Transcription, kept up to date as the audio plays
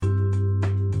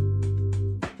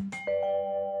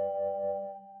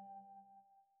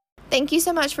Thank you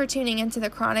so much for tuning into the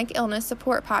Chronic Illness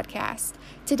Support Podcast.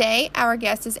 Today, our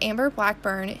guest is Amber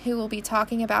Blackburn, who will be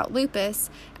talking about lupus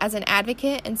as an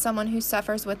advocate and someone who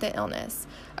suffers with the illness.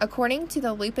 According to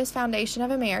the Lupus Foundation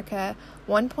of America,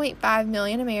 1.5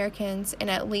 million Americans and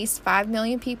at least 5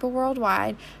 million people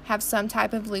worldwide have some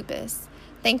type of lupus.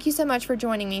 Thank you so much for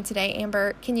joining me today,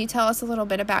 Amber. Can you tell us a little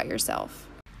bit about yourself?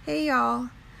 Hey y'all.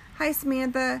 Hi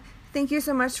Samantha. Thank you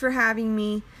so much for having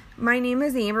me. My name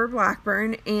is Amber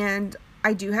Blackburn and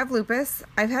I do have lupus.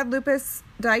 I've had lupus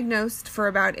diagnosed for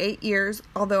about 8 years,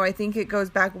 although I think it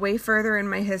goes back way further in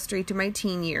my history to my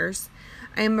teen years.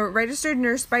 I am a registered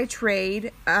nurse by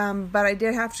trade, but I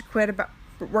did have to quit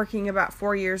working about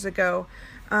 4 years ago.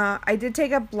 I did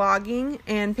take up blogging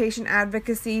and patient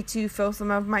advocacy to fill some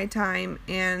of my time,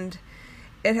 and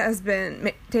it has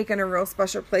been taken a real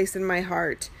special place in my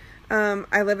heart.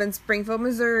 I live in Springfield,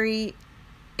 Missouri,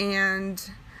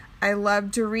 and I love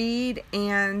to read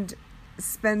and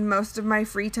spend most of my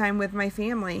free time with my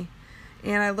family.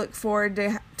 And I look forward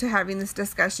to having this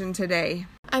discussion today.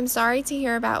 I'm sorry to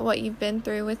hear about what you've been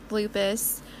through with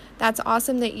lupus. That's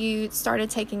awesome that you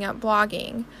started taking up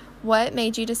blogging. What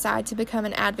made you decide to become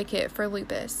an advocate for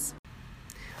lupus?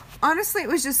 Honestly, it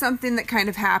was just something that kind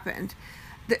of happened.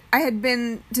 I had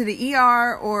been to the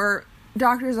ER or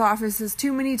doctor's offices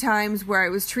too many times where I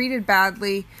was treated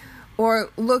badly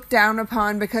or looked down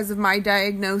upon because of my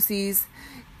diagnoses,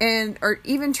 or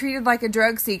even treated like a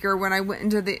drug seeker when I went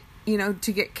into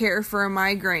to get care for a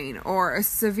migraine or a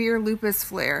severe lupus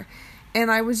flare. And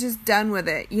I was just done with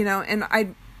it, and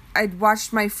I'd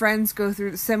watched my friends go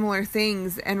through similar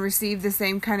things and receive the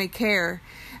same kind of care.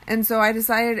 And so I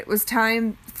decided it was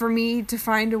time for me to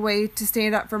find a way to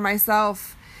stand up for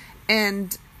myself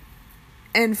and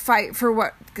fight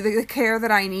for the care that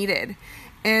I needed.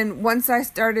 And once I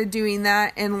started doing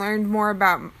that and learned more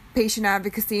about patient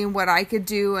advocacy and what I could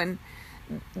do and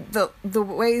the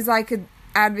ways I could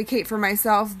advocate for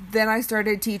myself, then I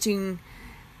started teaching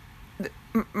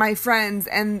my friends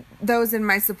and those in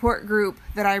my support group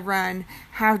that I run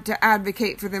how to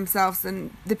advocate for themselves,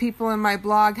 and the people in my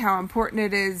blog how important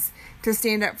it is to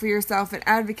stand up for yourself and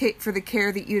advocate for the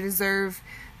care that you deserve,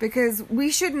 because we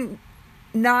shouldn't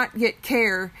not get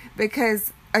care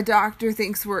because a doctor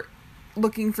thinks we're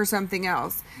looking for something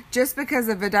else. Just because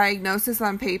of a diagnosis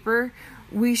on paper,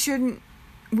 we should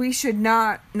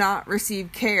not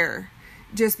receive care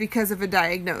just because of a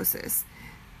diagnosis.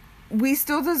 We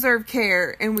still deserve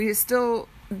care and we still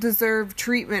deserve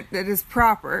treatment that is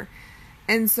proper.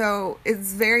 And so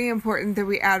it's very important that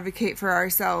we advocate for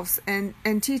ourselves and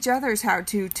teach others how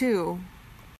to too.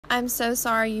 I'm so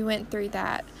sorry you went through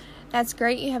that. That's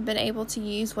great you have been able to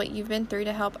use what you've been through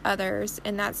to help others,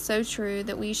 and that's so true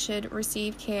that we should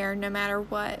receive care no matter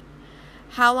what.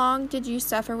 How long did you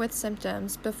suffer with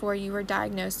symptoms before you were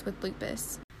diagnosed with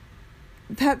lupus?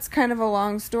 That's kind of a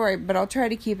long story, but I'll try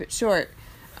to keep it short.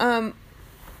 When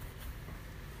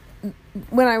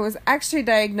I was actually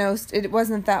diagnosed, it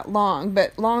wasn't that long,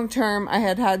 but long term, I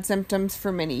had symptoms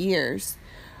for many years.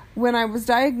 When I was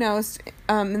diagnosed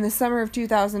in the summer of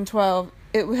 2012,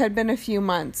 it had been a few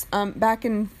months. Back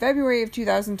in February of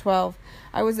 2012,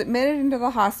 I was admitted into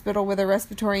the hospital with a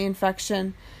respiratory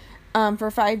infection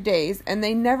for 5 days, and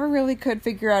they never really could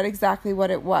figure out exactly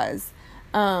what it was.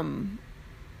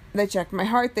 They checked my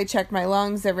heart, they checked my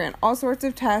lungs, they ran all sorts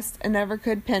of tests, and never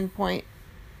could pinpoint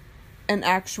an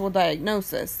actual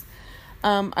diagnosis.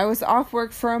 I was off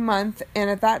work for a month, and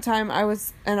at that time I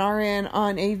was an RN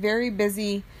on a very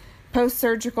busy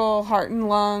post-surgical heart and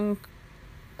lung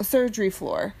surgery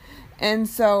floor. And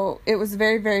so it was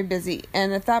very, very busy.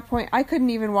 And at that point, I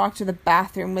couldn't even walk to the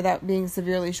bathroom without being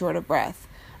severely short of breath.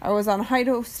 I was on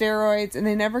high-dose steroids, and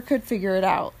they never could figure it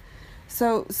out.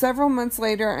 So several months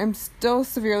later, I'm still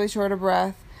severely short of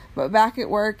breath, but back at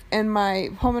work, and my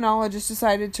pulmonologist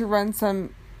decided to run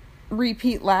some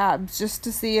repeat labs just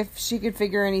to see if she could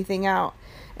figure anything out.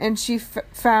 And she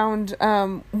found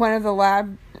one of the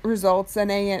lab results,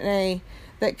 an ANA,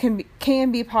 that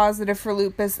can be positive for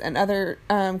lupus and other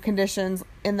conditions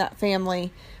in that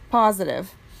family,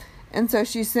 positive. And so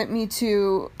she sent me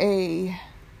to a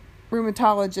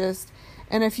rheumatologist,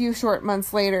 and a few short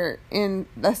months later, in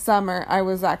the summer, I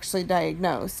was actually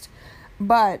diagnosed.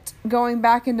 But going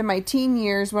back into my teen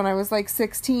years, when I was like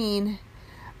 16,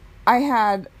 I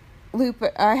had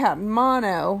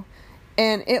mono,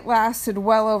 and it lasted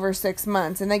well over 6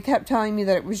 months, and they kept telling me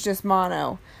that it was just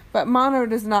mono. But mono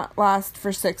does not last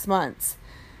for 6 months.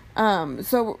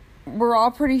 So we're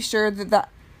all pretty sure that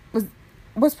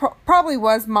probably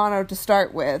was mono to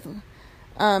start with,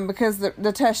 because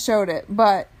the test showed it.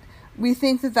 But we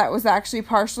think that was actually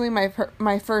partially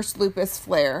my first lupus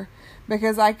flare,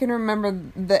 because I can remember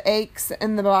the aches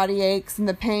and the body aches and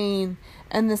the pain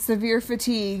and the severe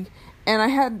fatigue. And I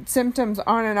had symptoms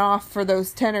on and off for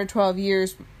those 10 or 12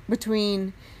 years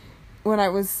between when I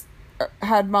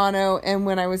had mono and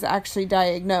when I was actually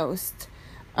diagnosed.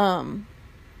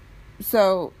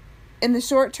 So in the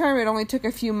short term, it only took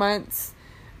a few months,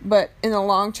 but in the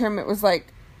long term, it was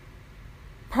like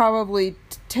probably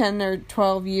 10 or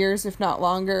 12 years, if not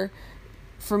longer,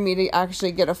 for me to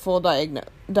actually get a full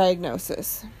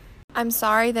diagnosis. I'm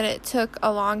sorry that it took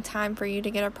a long time for you to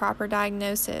get a proper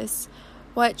diagnosis.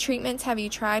 What treatments have you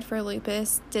tried for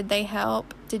lupus? Did they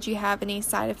help? Did you have any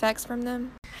side effects from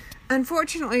them?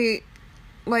 Unfortunately,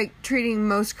 like treating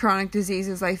most chronic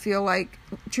diseases, I feel like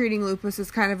treating lupus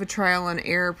is kind of a trial and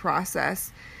error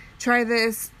process. Try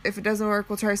this. If it doesn't work,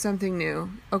 we'll try something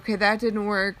new. Okay, that didn't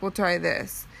work. We'll try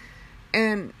this.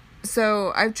 And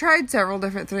so I've tried several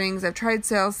different things. I've tried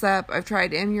Celsep. I've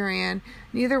tried Imuran.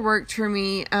 Neither worked for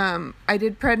me. I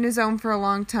did prednisone for a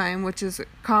long time, which is a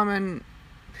common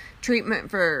treatment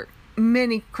for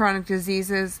many chronic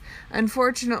diseases.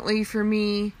 Unfortunately for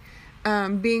me,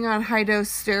 being on high-dose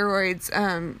steroids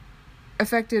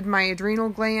affected my adrenal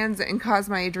glands and caused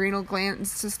my adrenal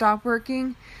glands to stop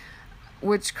working,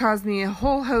 which caused me a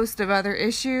whole host of other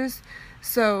issues.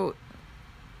 So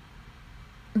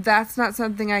that's not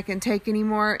something I can take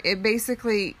anymore. It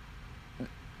basically,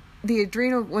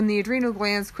 when the adrenal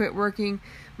glands quit working,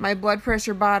 my blood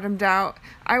pressure bottomed out.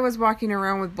 I was walking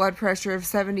around with blood pressure of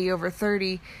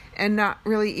 70/30 and not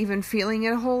really even feeling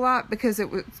it a whole lot because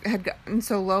had gotten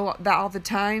so low all the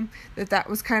time that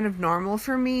was kind of normal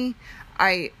for me.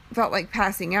 I felt like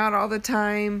passing out all the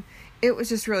time. It was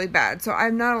just really bad. So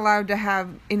I'm not allowed to have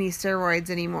any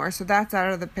steroids anymore. So that's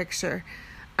out of the picture.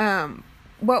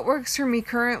 What works for me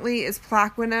currently is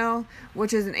Plaquenil,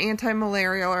 which is an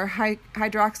anti-malarial, or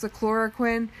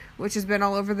hydroxychloroquine, which has been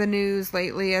all over the news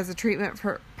lately as a treatment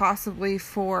possibly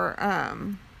for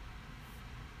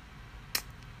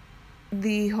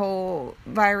the whole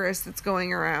virus that's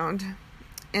going around.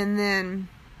 And then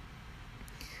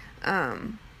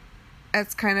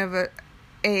that's kind of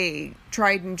a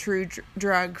tried and true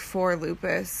drug for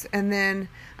lupus. And then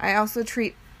I also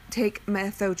take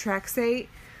methotrexate,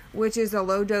 which is a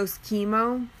low-dose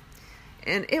chemo,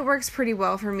 and it works pretty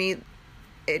well for me.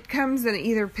 It comes in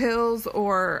either pills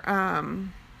or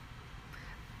an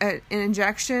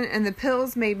injection, and the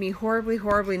pills made me horribly,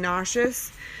 horribly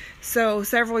nauseous. So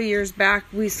several years back,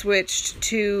 we switched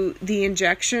to the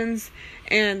injections,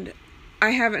 and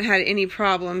I haven't had any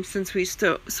problems since we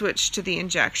switched to the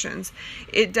injections.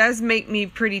 It does make me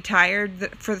pretty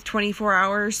tired for the 24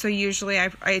 hours, so usually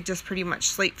I just pretty much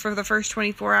sleep for the first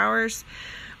 24 hours.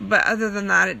 But other than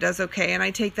that, it does okay, and I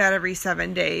take that every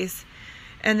 7 days.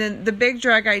 And then the big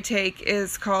drug I take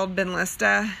is called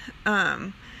Benlysta,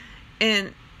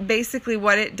 and basically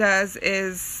what it does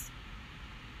is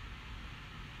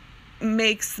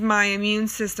makes my immune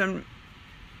system,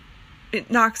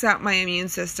 it knocks out my immune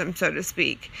system, so to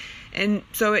speak, and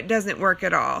so it doesn't work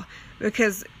at all,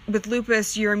 because with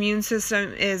lupus, your immune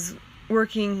system is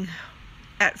working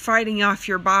at fighting off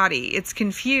your body. It's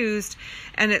confused,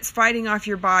 and it's fighting off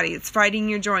your body. It's fighting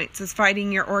your joints. It's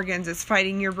fighting your organs. It's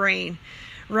fighting your brain,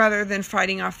 rather than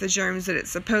fighting off the germs that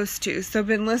it's supposed to. So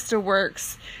Benlysta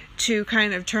works to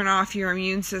kind of turn off your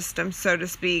immune system, so to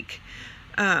speak,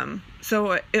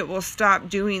 so it will stop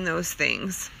doing those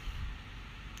things.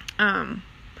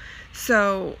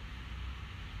 So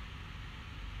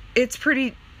it's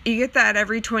pretty, you get that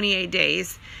every 28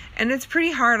 days. And it's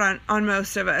pretty hard on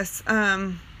most of us.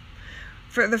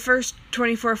 For the first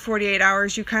 24, 48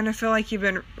 hours, you kind of feel like you've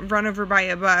been run over by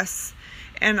a bus.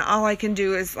 And all I can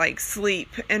do is like sleep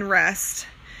and rest.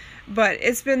 But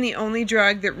it's been the only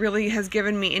drug that really has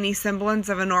given me any semblance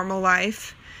of a normal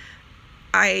life.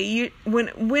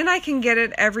 When I can get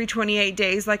it every 28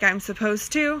 days like I'm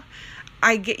supposed to,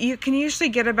 you can usually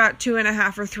get about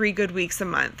 2.5 or 3 good weeks a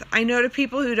month. I know to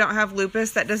people who don't have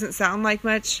lupus, that doesn't sound like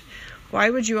much. Why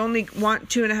would you only want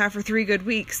 2.5 or 3 good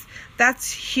weeks?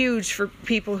 That's huge for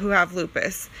people who have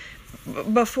lupus.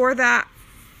 Before that,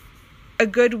 a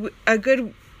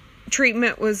good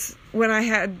treatment was when I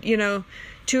had,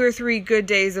 2 or 3 good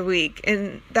days a week,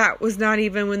 and that was not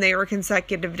even when they were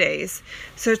consecutive days.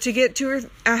 So to get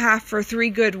 2.5 or 3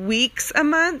 good weeks a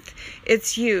month,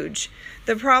 it's huge.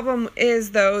 The problem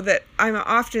is, though, that I'm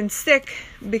often sick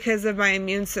because of my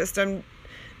immune system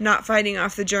not fighting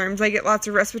off the germs. I get lots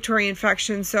of respiratory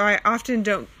infections, so I often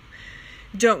don't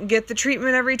get the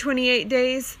treatment every 28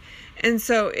 days. And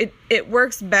so it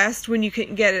works best when you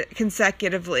can get it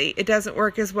consecutively. It doesn't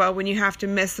work as well when you have to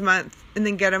miss a month and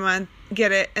then get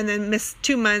it, and then miss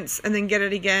 2 months and then get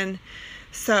it again.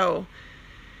 So,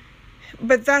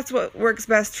 but that's what works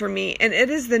best for me. And it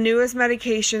is the newest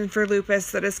medication for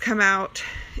lupus that has come out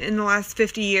in the last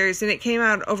 50 years, and it came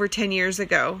out over 10 years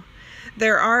ago.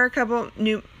 There are a couple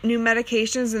new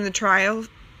medications in the trial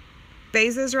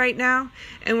phases right now,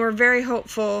 and we're very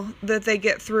hopeful that they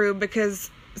get through, because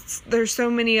there's so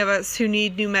many of us who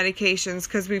need new medications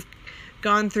because we've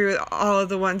gone through all of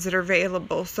the ones that are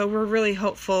available. So we're really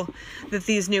hopeful that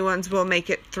these new ones will make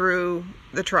it through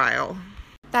the trial.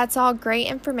 That's all great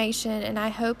information, and I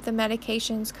hope the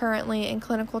medications currently in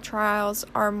clinical trials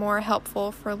are more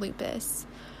helpful for lupus.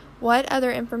 What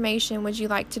other information would you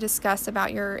like to discuss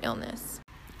about your illness?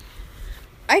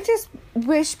 I just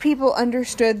wish people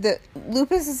understood that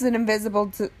lupus is an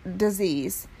invisible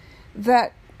disease,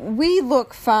 that we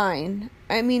look fine.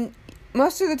 I mean,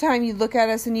 most of the time you look at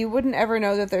us and you wouldn't ever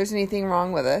know that there's anything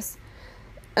wrong with us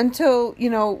until,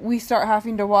 we start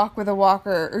having to walk with a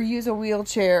walker or use a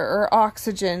wheelchair or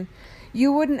oxygen.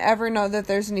 You wouldn't ever know that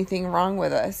there's anything wrong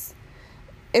with us.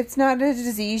 It's not a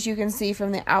disease you can see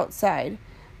from the outside,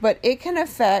 but it can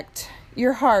affect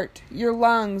your heart, your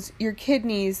lungs, your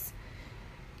kidneys,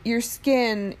 your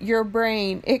skin, your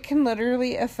brain. It can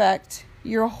literally affect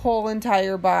your whole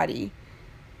entire body.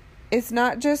 It's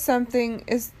not just something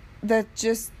that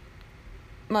just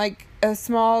like a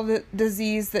small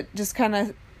disease that just kind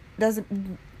of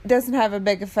doesn't have a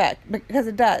big effect, because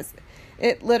it does.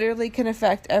 It literally can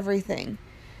affect everything.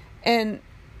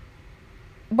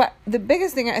 But the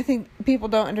biggest thing I think people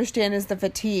don't understand is the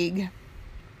fatigue.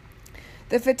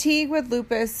 The fatigue with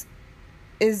lupus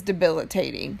is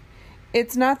debilitating.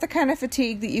 It's not the kind of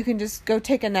fatigue that you can just go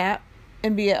take a nap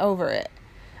and be over it.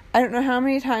 I don't know how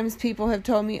many times people have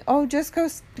told me, oh, just go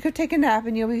take a nap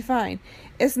and you'll be fine.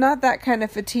 It's not that kind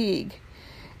of fatigue.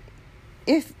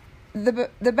 If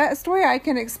the best way I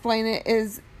can explain it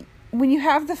is when you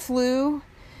have the flu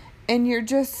and you're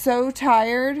just so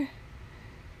tired,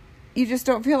 you just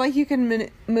don't feel like you can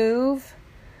move,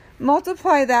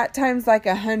 multiply that times like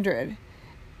 100.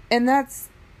 And that's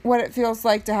what it feels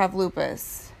like to have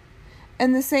lupus.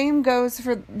 And the same goes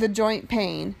for the joint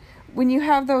pain. When you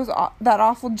have that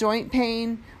awful joint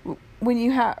pain, when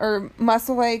you have, or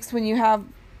muscle aches when you have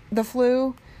the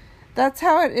flu, that's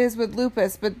how it is with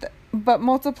lupus, but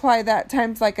multiply that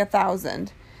times like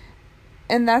 1,000.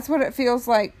 And that's what it feels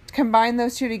like. Combine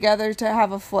those two together to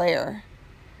have a flare.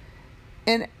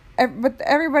 But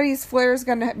everybody's flare is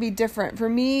going to be different. For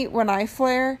me, when I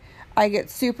flare, I get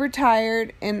super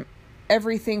tired and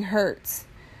everything hurts.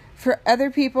 For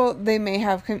other people, they may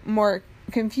have more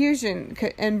confusion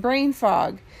and brain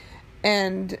fog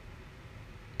and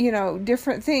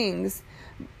different things,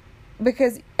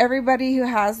 because everybody who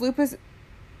has lupus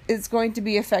is going to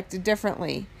be affected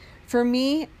differently. For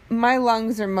me, my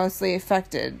lungs are mostly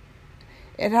affected.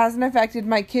 It hasn't affected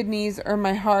my kidneys or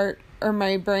my heart or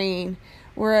my brain,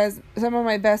 whereas some of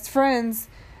my best friends,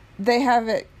 they have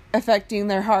it affecting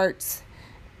their hearts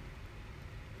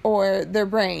or their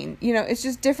brain. It's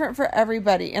just different for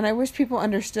everybody, and I wish people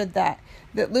understood that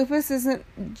lupus isn't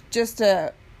just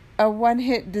a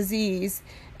one-hit disease,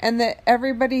 and that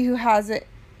everybody who has it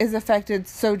is affected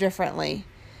so differently.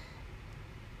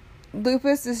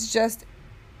 Lupus is just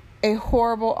a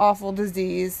horrible, awful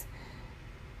disease,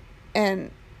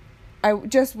 and I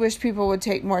just wish people would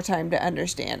take more time to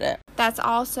understand it. That's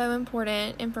also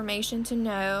important information to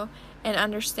know and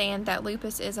understand that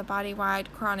lupus is a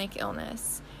body-wide chronic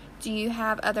illness. Do you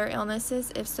have other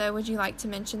illnesses? If so, would you like to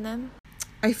mention them?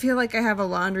 I feel like I have a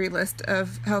laundry list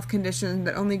of health conditions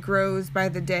that only grows by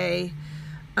the day.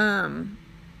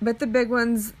 But the big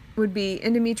ones would be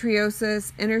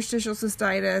endometriosis, interstitial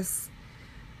cystitis,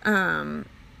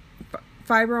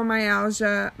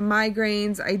 fibromyalgia,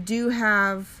 migraines. I do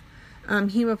have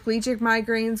hemiplegic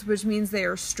migraines, which means they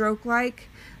are stroke-like.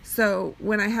 So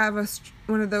when I have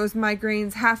one of those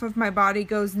migraines, half of my body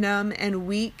goes numb and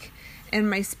weak, and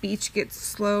my speech gets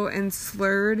slow and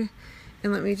slurred.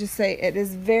 And let me just say, it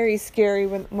is very scary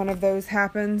when one of those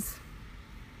happens.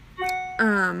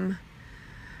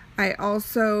 I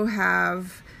also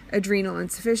have adrenal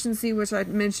insufficiency, which I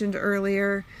mentioned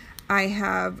earlier. I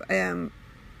have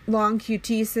long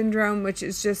QT syndrome, which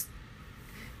is just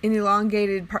an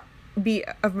elongated beat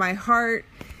of my heart.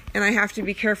 And I have to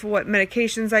be careful what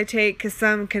medications I take, because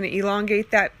some can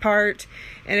elongate that part.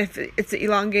 And if it's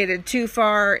elongated too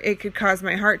far, it could cause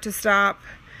my heart to stop.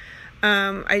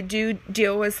 I do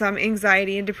deal with some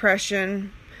anxiety and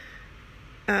depression.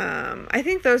 I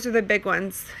think those are the big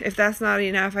ones. If that's not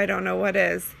enough, I don't know what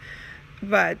is.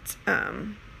 But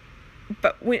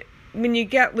when you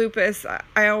get lupus,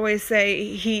 I always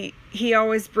say he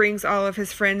always brings all of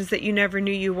his friends that you never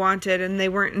knew you wanted and they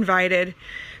weren't invited,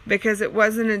 because it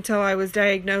wasn't until I was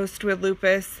diagnosed with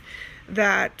lupus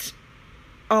that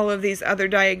all of these other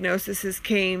diagnoses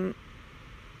came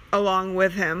along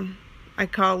with him. I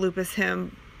call lupus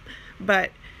him,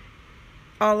 but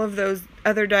all of those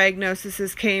other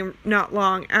diagnoses came not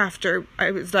long after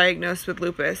I was diagnosed with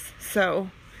lupus.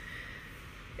 So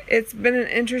it's been an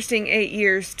interesting 8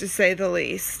 years, to say the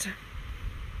least.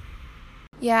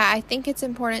 Yeah, I think it's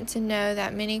important to know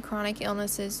that many chronic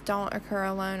illnesses don't occur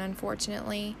alone,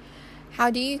 unfortunately.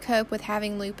 How do you cope with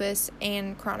having lupus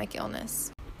and chronic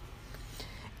illness?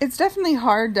 It's definitely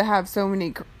hard to have so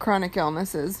many chronic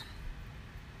illnesses.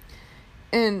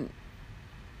 And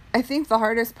I think the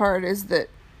hardest part is that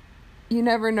you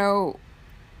never know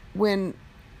when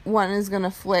one is going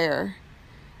to flare.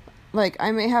 Like,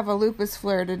 I may have a lupus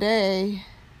flare today,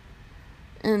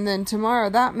 and then tomorrow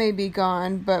that may be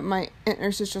gone, but my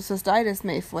interstitial cystitis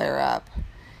may flare up.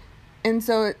 And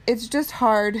so it's just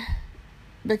hard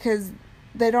because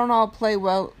they don't all play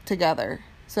well together,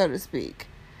 so to speak.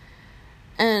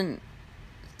 And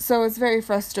so it's very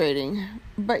frustrating.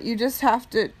 But you just have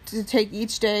to take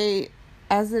each day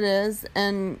as it is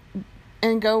and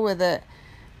go with it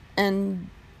and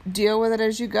deal with it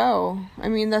as you go. I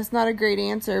mean, that's not a great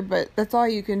answer, but that's all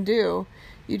you can do.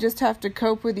 You just have to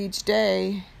cope with each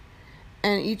day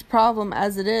and each problem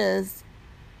as it is,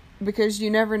 because you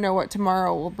never know what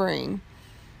tomorrow will bring.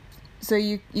 So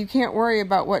you can't worry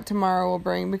about what tomorrow will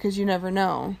bring, because you never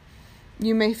know.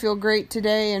 You may feel great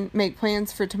today and make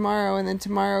plans for tomorrow, and then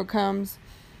tomorrow comes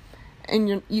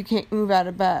and you can't move out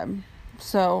of bed.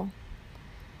 So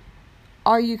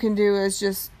all you can do is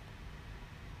just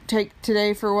take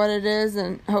today for what it is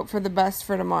and hope for the best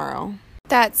for tomorrow.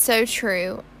 That's so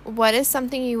true. What is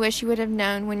something you wish you would have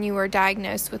known when you were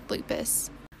diagnosed with lupus?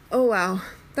 Oh, wow.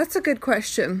 That's a good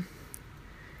question.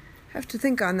 I have to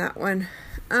think on that one.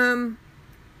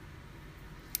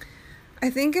 I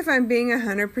think if I'm being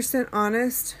 100%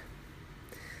 honest,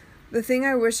 the thing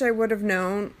I wish I would have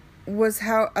known was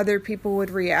how other people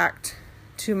would react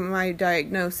to my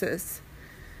diagnosis.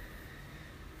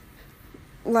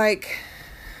 Like,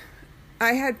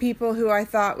 I had people who I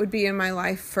thought would be in my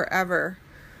life forever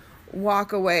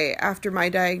walk away after my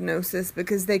diagnosis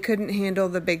because they couldn't handle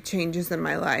the big changes in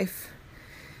my life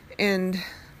and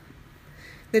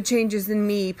the changes in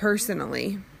me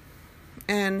personally.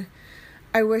 And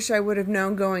I wish I would have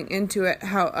known going into it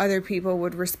how other people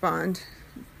would respond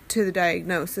to the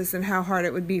diagnosis and how hard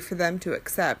it would be for them to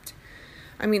accept.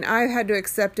 I mean, I had to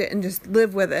accept it and just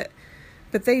live with it,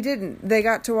 but they didn't. They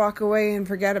got to walk away and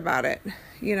forget about it,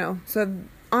 So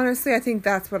honestly, I think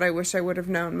that's what I wish I would have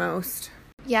known most.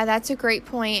 Yeah, that's a great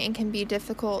point and can be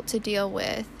difficult to deal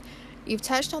with. You've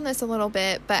touched on this a little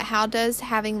bit, but how does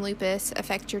having lupus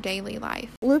affect your daily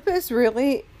life? Lupus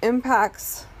really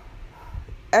impacts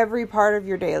every part of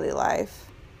your daily life.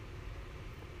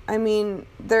 I mean,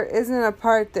 there isn't a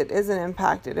part that isn't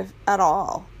impacted at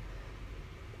all.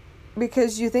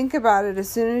 Because you think about it, as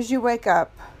soon as you wake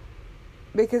up,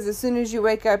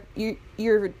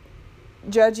 you're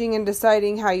judging and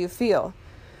deciding how you feel.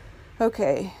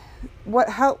 Okay, what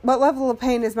level of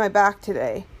pain is my back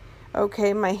today?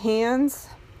 Okay, my hands,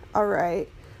 all right.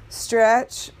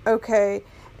 Stretch, okay.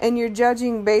 And you're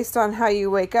judging based on how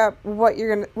you wake up what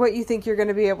you think you're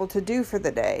gonna be able to do for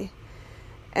the day.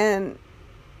 And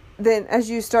then as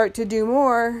you start to do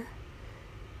more,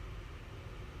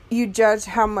 you judge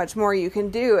how much more you can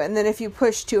do. And then if you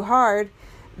push too hard,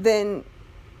 then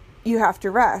you have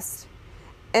to rest.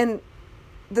 And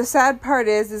the sad part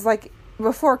is like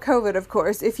before COVID, of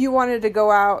course, if you wanted to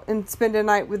go out and spend a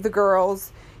night with the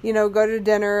girls, go to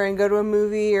dinner and go to a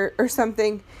movie or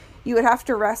something, you would have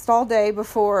to rest all day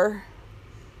before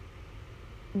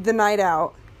the night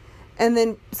out. And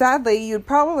then sadly, you'd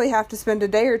probably have to spend a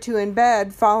day or two in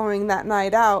bed following that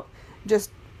night out just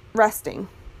resting,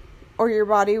 or your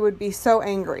body would be so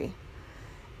angry.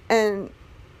 And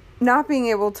not being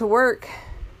able to work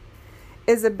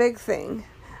is a big thing,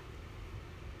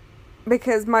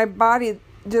 because my body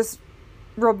just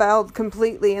rebelled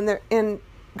completely and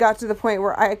got to the point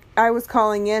where I was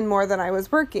calling in more than I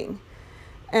was working.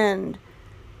 And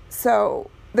so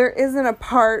there isn't a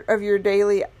part of your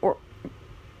daily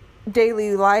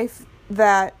life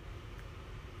that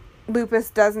lupus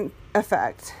doesn't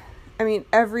affect. I mean,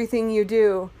 everything you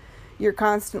do, you're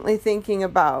constantly thinking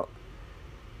about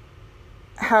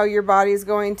how your body's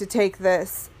going to take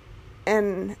this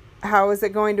and how is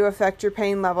it going to affect your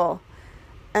pain level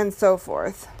and so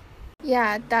forth.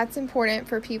 Yeah, that's important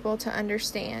for people to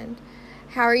understand.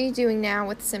 How are you doing now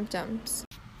with symptoms?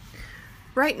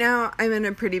 Right now, I'm in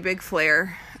a pretty big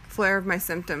flare. flare of my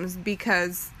symptoms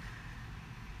because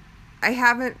I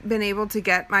haven't been able to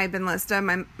get my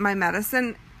Benlysta, my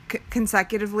medicine,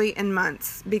 consecutively in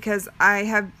months because I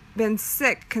have been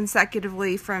sick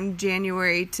consecutively from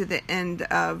January to the end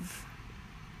of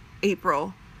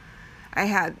April. I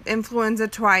had influenza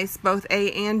twice, both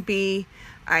A and B.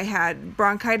 I had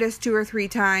bronchitis 2 or 3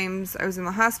 times. I was in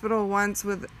the hospital once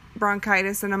with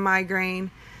bronchitis and a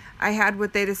migraine. I had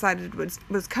what they decided was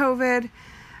COVID.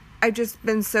 I've just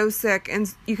been so sick,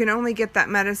 and you can only get that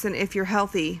medicine if you're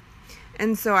healthy.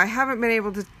 And so I haven't been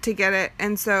able to get it,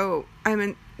 and so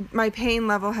my pain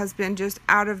level has been just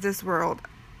out of this world,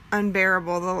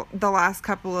 unbearable the last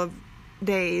couple of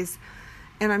days.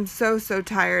 And I'm so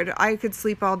tired. I could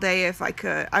sleep all day if I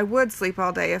could. I would sleep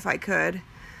all day if I could.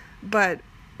 But,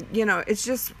 it's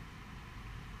just,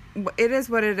 it is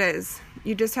what it is.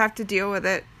 You just have to deal with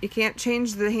it. You can't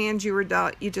change the hand you were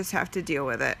dealt. You just have to deal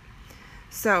with it.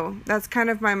 So that's kind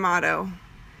of my motto.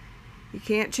 You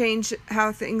can't change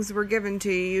how things were given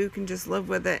to you. You can just live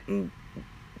with it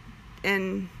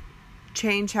and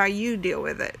change how you deal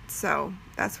with it. So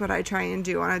that's what I try and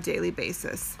do on a daily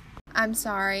basis. I'm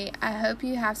sorry. I hope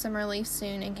you have some relief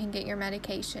soon and can get your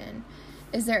medication.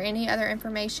 Is there any other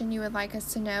information you would like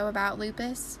us to know about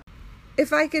lupus?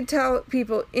 If I could tell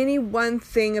people any one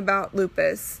thing about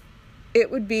lupus,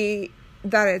 it would be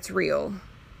that it's real.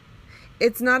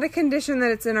 It's not a condition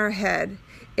that it's in our head.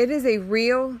 It is a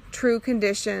real, true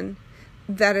condition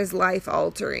that is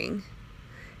life-altering.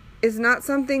 It's not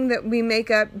something that we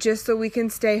make up just so we can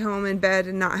stay home in bed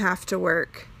and not have to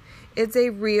work. It's a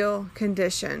real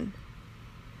condition.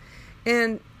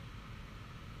 And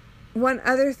one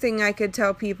other thing I could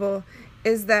tell people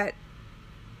is that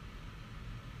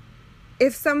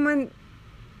if someone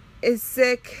is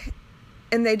sick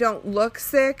and they don't look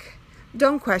sick,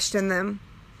 don't question them.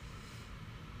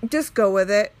 Just go with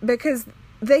it, because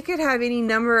they could have any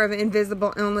number of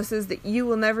invisible illnesses that you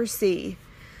will never see.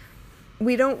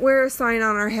 We don't wear a sign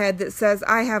on our head that says,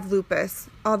 I have lupus,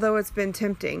 although it's been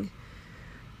tempting.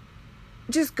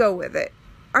 Just go with it.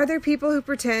 Are there people who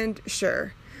pretend?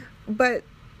 Sure. But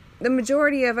the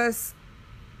majority of us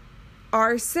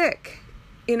are sick.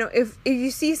 If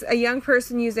you see a young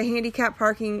person use a handicap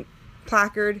parking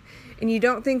placard and you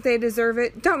don't think they deserve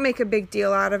it, don't make a big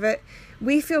deal out of it.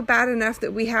 We feel bad enough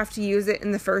that we have to use it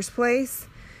in the first place.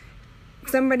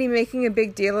 Somebody making a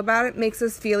big deal about it makes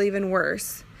us feel even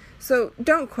worse. So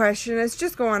don't question us.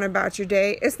 Just go on about your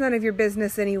day. It's none of your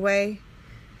business anyway.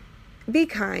 Be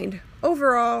kind.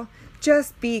 Overall,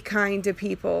 just be kind to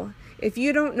people. If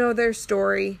you don't know their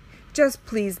story, just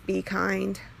please be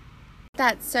kind.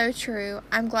 That's so true.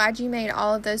 I'm glad you made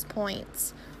all of those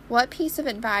points. What piece of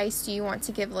advice do you want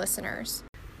to give listeners?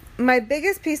 My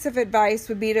biggest piece of advice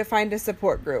would be to find a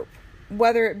support group,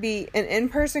 whether it be an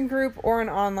in-person group or an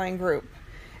online group.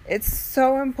 It's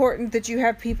so important that you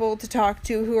have people to talk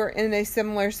to who are in a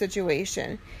similar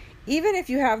situation. Even if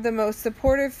you have the most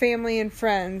supportive family and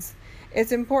friends,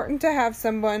 it's important to have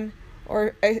someone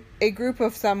or a group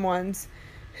of someones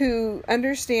who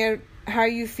understand how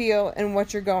you feel and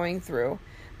what you're going through.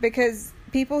 Because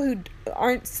people who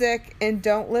aren't sick and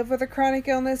don't live with a chronic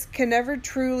illness can never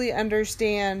truly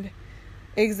understand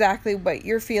exactly what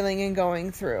you're feeling and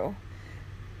going through.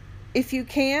 If you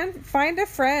can, find a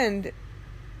friend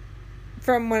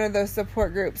from one of those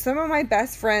support groups. Some of my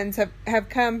best friends have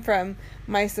come from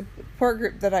my support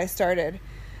group that I started,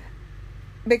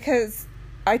 because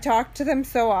I talk to them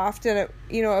so often,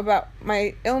 about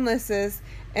my illnesses,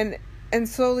 and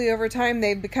slowly over time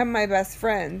they've become my best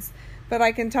friends. But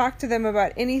I can talk to them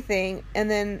about anything, and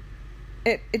then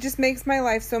it just makes my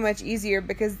life so much easier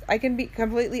because I can be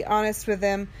completely honest with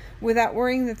them without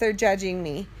worrying that they're judging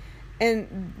me.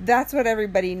 And that's what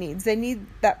everybody needs. They need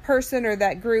that person or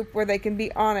that group where they can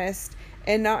be honest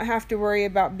and not have to worry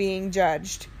about being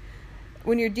judged.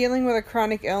 When you're dealing with a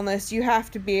chronic illness, you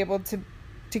have to be able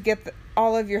to get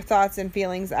all of your thoughts and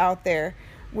feelings out there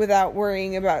without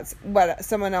worrying about what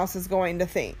someone else is going to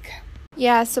think.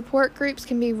 Yeah, support groups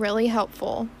can be really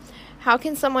helpful. How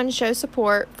can someone show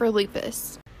support for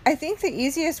lupus? I think the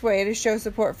easiest way to show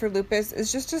support for lupus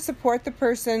is just to support the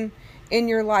person in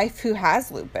your life who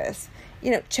has lupus.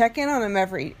 Check in on them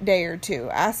every day or two.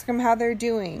 Ask them how they're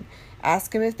doing.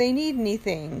 Ask them if they need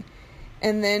anything.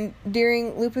 And then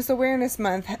during Lupus Awareness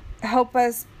Month, help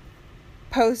us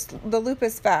post the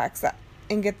lupus facts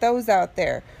and get those out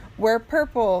there. Wear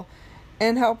purple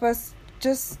and help us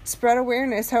just spread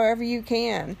awareness however you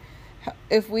can.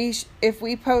 If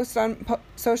we post on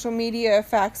social media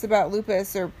facts about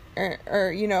lupus or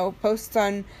posts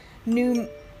on new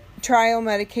trial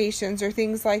medications or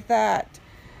things like that,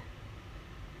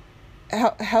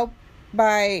 help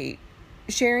by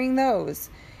sharing those.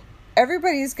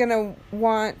 Everybody's going to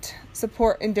want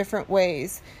support in different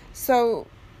ways. So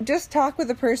just talk with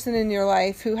a person in your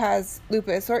life who has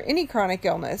lupus or any chronic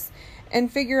illness and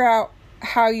figure out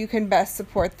how you can best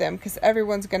support them, because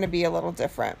everyone's going to be a little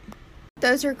different.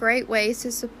 Those are great ways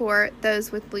to support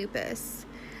those with lupus.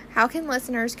 How can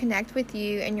listeners connect with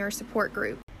you and your support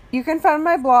group? You can find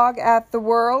my blog at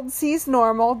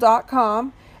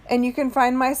theworldseesnormal.com, and you can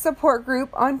find my support group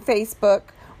on Facebook.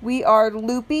 We are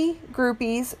Loopy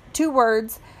Groupies, 2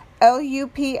 words,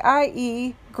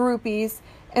 LUPIE Groupies,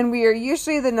 and we are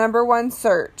usually the #1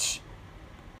 search.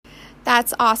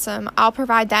 That's awesome. I'll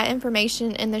provide that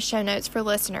information in the show notes for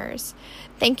listeners.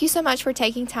 Thank you so much for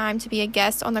taking time to be a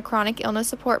guest on the Chronic Illness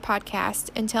Support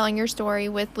Podcast and telling your story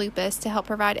with lupus to help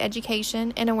provide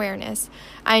education and awareness.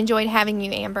 I enjoyed having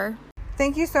you, Amber.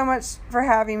 Thank you so much for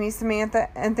having me, Samantha,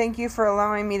 and thank you for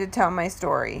allowing me to tell my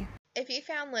story. If you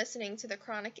found listening to the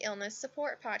Chronic Illness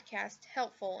Support Podcast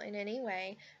helpful in any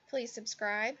way, please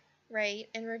subscribe, rate,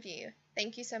 and review.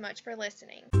 Thank you so much for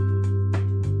listening.